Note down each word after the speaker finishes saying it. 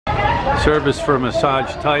Service for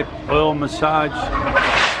massage type, oil massage,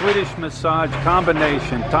 Swedish massage,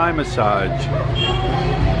 combination, Thai massage,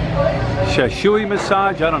 Shashui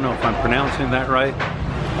massage, I don't know if I'm pronouncing that right,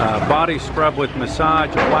 body scrub with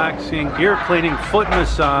massage, waxing, ear cleaning, foot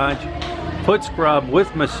massage, foot scrub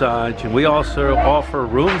with massage, and we also offer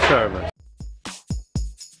room service.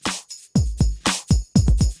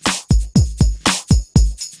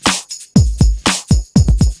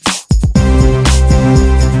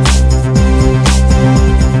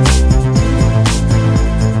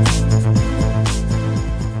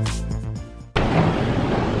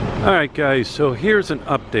 Alright guys, so here's an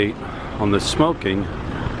update on the smoking,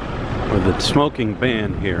 or the smoking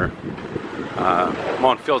ban here. I'm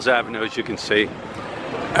on Fields Avenue, as you can see.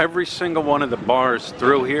 Every single one of the bars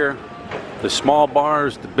through here, the small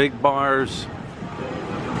bars, the big bars,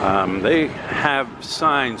 they have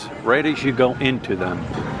signs right as you go into them.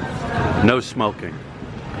 No smoking.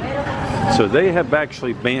 So they have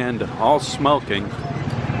actually banned all smoking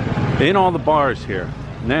in all the bars here.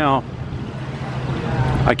 Now,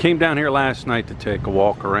 I came down here last night to take a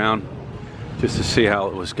walk around just to see how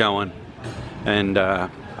it was going, and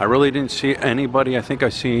I really didn't see anybody. I think I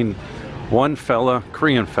seen one fella,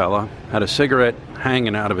 Korean fella, had a cigarette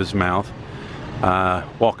hanging out of his mouth,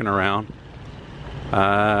 walking around.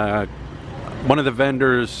 One of the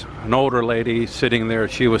vendors, an older lady sitting there,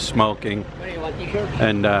 she was smoking,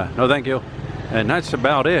 and no thank you, and that's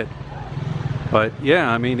about it. But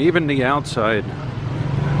yeah, I mean, even the outside,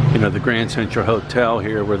 you know, the Grand Central Hotel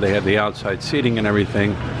here, where they have the outside seating and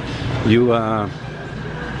everything, you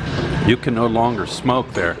can no longer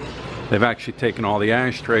smoke there. They've actually taken all the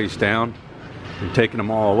ashtrays down and taken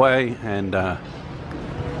them all away, and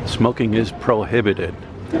smoking is prohibited.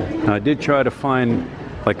 Now, I did try to find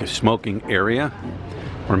like a smoking area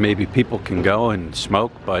where maybe people can go and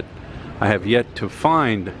smoke, but I have yet to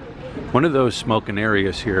find one of those smoking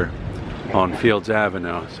areas here on Fields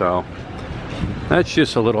Avenue. So that's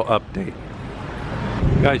just a little update.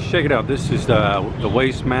 Guys, check it out. This is the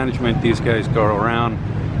waste management. These guys go around,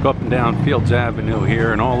 go up and down Fields Avenue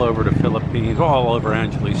here and all over the Philippines, all over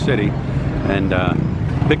Angeles City, and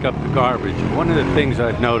pick up the garbage. And one of the things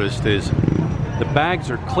I've noticed is the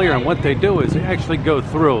bags are clear, and what they do is they actually go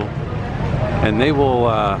through and they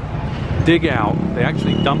will dig out. They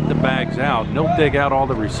actually dump the bags out, and they'll dig out all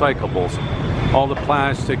the recyclables, all the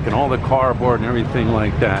plastic and all the cardboard and everything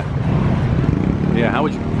like that. Yeah, how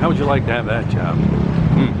would you like to have that job?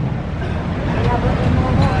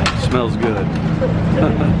 Smells good.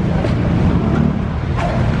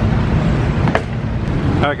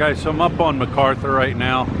 Alright guys, so I'm up on MacArthur right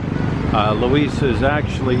now. Luis is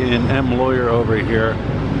actually in M Lawyer over here,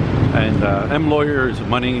 and M Lawyer is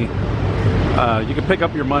money. You can pick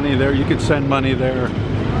up your money there, you can send money there.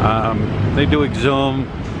 They do Exhume.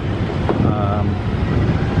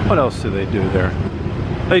 What else do they do there?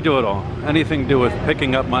 They do it all. Anything to do with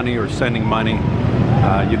picking up money or sending money,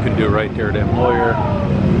 you can do right there at M Lawyer.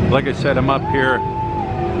 Like I said, I'm up here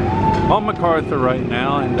on MacArthur right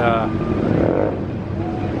now, and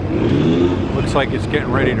looks like it's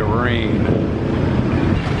getting ready to rain.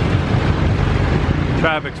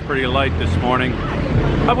 Traffic's pretty light this morning.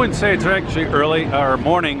 I wouldn't say it's actually early or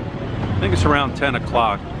morning. I think it's around 10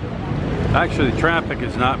 o'clock. Actually, the traffic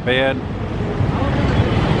is not bad,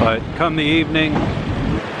 but come the evening,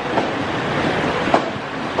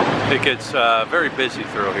 it gets very busy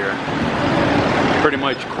through here. Pretty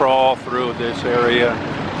much crawl through this area,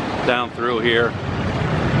 down through here.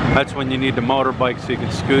 That's when you need the motorbike so you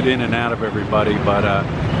can scoot in and out of everybody. But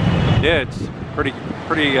yeah, it's pretty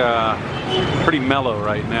mellow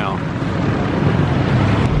right now.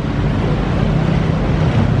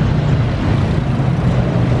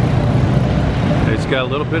 It's got a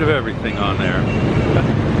little bit of everything on there.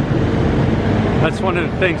 That's one of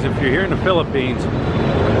the things, if you're here in the Philippines,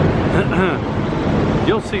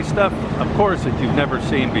 you'll see stuff, of course, that you've never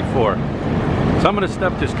seen before. Some of the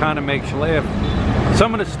stuff just kind of makes you laugh.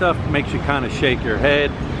 Some of the stuff makes you kind of shake your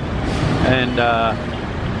head. And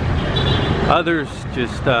others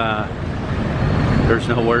just, there's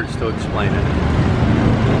no words to explain it.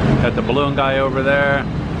 Got the balloon guy over there.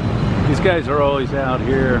 These guys are always out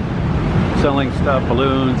here selling stuff,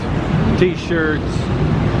 balloons, t-shirts,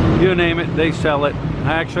 you name it, they sell it.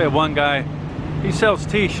 I actually have one guy, he sells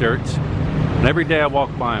t-shirts, and every day I walk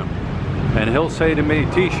by him, and he'll say to me,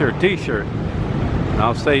 t-shirt, t-shirt. And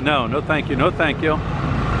I'll say, no, no thank you, no thank you.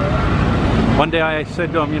 One day I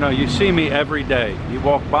said to him, you know, you see me every day. You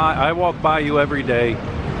walk by, I walk by you every day.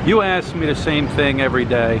 You ask me the same thing every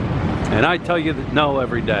day, and I tell you that no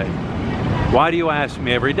every day. Why do you ask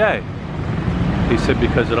me every day? He said,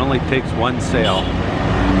 because it only takes one sale.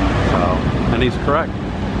 So And he's correct.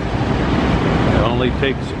 It only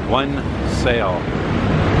takes one sale.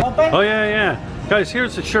 Open? Oh yeah, yeah. Guys,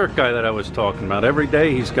 here's the shirt guy that I was talking about. Every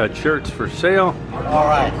day he's got shirts for sale. All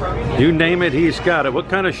right. You name it, he's got it. What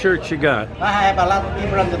kind of shirts you got? I have a lot of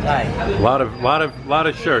different designs. A lot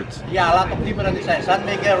of shirts. Yeah, a lot of different designs.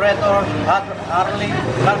 Sunmaker, Redor, Harley,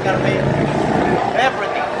 Valkyrie,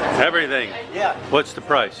 everything. Everything. Yeah. What's the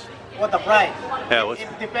price? What the price? Yeah,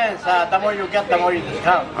 it depends. The more you get, the more you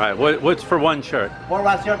discount. All right. What's for one shirt? For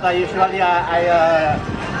one shirt, I usually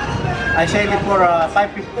I sell it for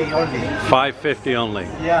 $5.50 only. $5.50 only.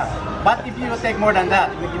 Yeah, but if you take more than that,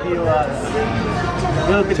 we give you a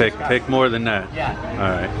little bit. Take more than that. Yeah.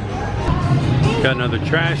 All right. Got another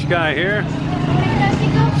trash guy here.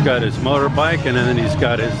 He's got his motorbike, and then he's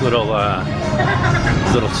got his little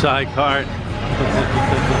side cart,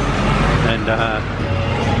 and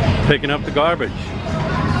picking up the garbage.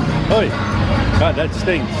 Oh, God, that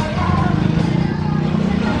stinks.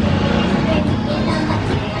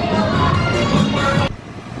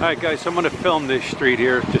 Alright guys, so I'm going to film this street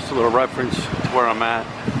here, just a little reference to where I'm at.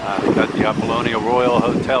 We've got the Apollonia Royal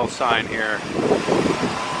Hotel sign here.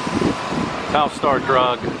 Star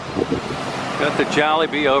Drug. Got the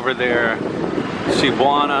Jollibee over there.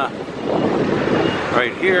 Cebuana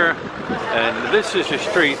right here. And this is the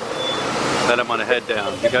street that I'm going to head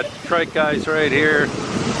down. You got the trike guys right here,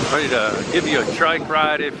 ready to give you a trike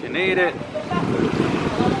ride if you need it.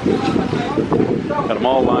 Got them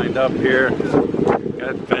all lined up here.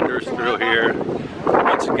 Got vendors through here.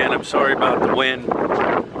 Once again, I'm sorry about the wind.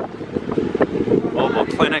 Mobile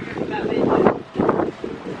clinic.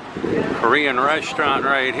 Korean restaurant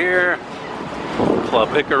right here.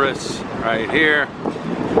 Club Icarus right here.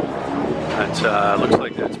 That's looks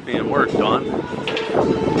like that's being worked on.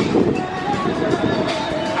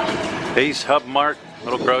 Ace Hub Mart,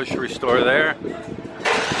 little grocery store there.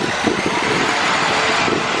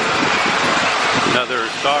 Another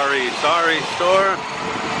sorry store.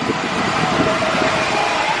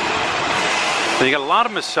 And you got a lot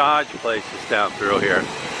of massage places down through here,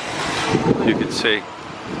 you can see.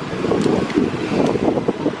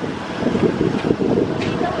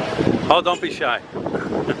 Oh, don't be shy.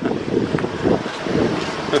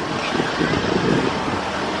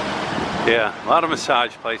 Yeah, a lot of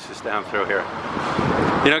massage places down through here.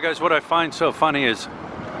 You know guys, what I find so funny is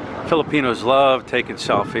Filipinos love taking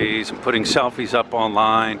selfies and putting selfies up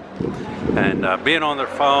online and being on their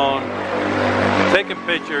phone, taking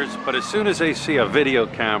pictures, but as soon as they see a video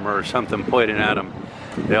camera or something pointing at them,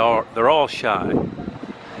 they're all shy.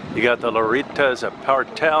 You got the Loritas at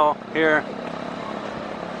Partel here.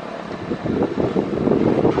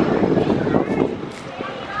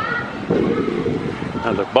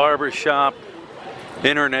 Another barber shop,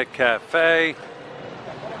 internet cafe.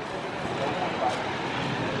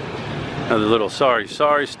 Another little sorry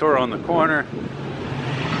store on the corner.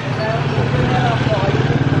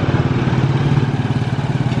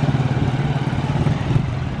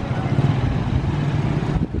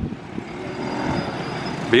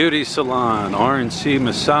 Beauty salon, R&C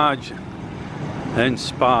massage and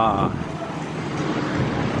spa.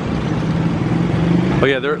 Oh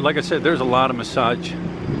yeah, like I said, there's a lot of massage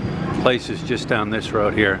places just down this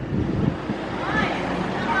road here.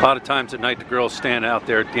 A lot of times at night the girls stand out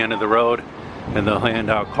there at the end of the road and they'll hand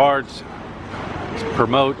out cards to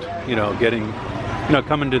promote, you know, getting, you know,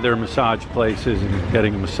 coming to their massage places and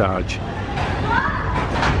getting a massage.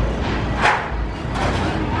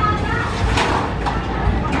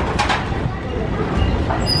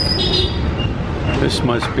 This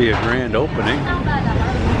must be a grand opening.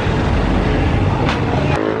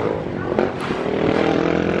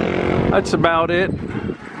 That's about it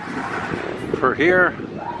for here.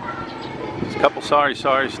 There's a couple sorry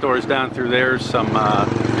stores down through there. Some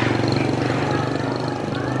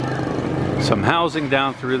housing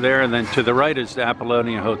down through there, and then to the right is the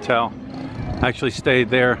Apollonia Hotel. Actually stayed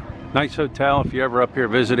there. Nice hotel if you're ever up here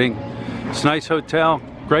visiting. It's a nice hotel,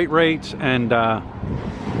 great rates, and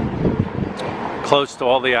close to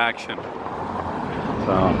all the action.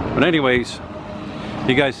 So, but anyways,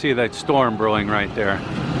 you guys see that storm brewing right there.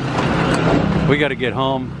 We got to get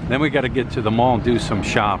home, then we got to get to the mall and do some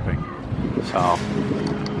shopping. So,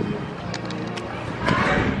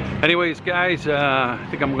 anyways, guys, I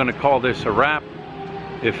think I'm going to call this a wrap.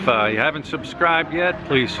 If you haven't subscribed yet,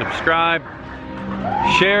 please subscribe,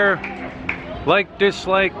 share, like,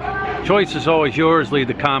 dislike. Choice is always yours. Leave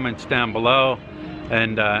the comments down below,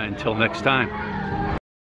 and until next time.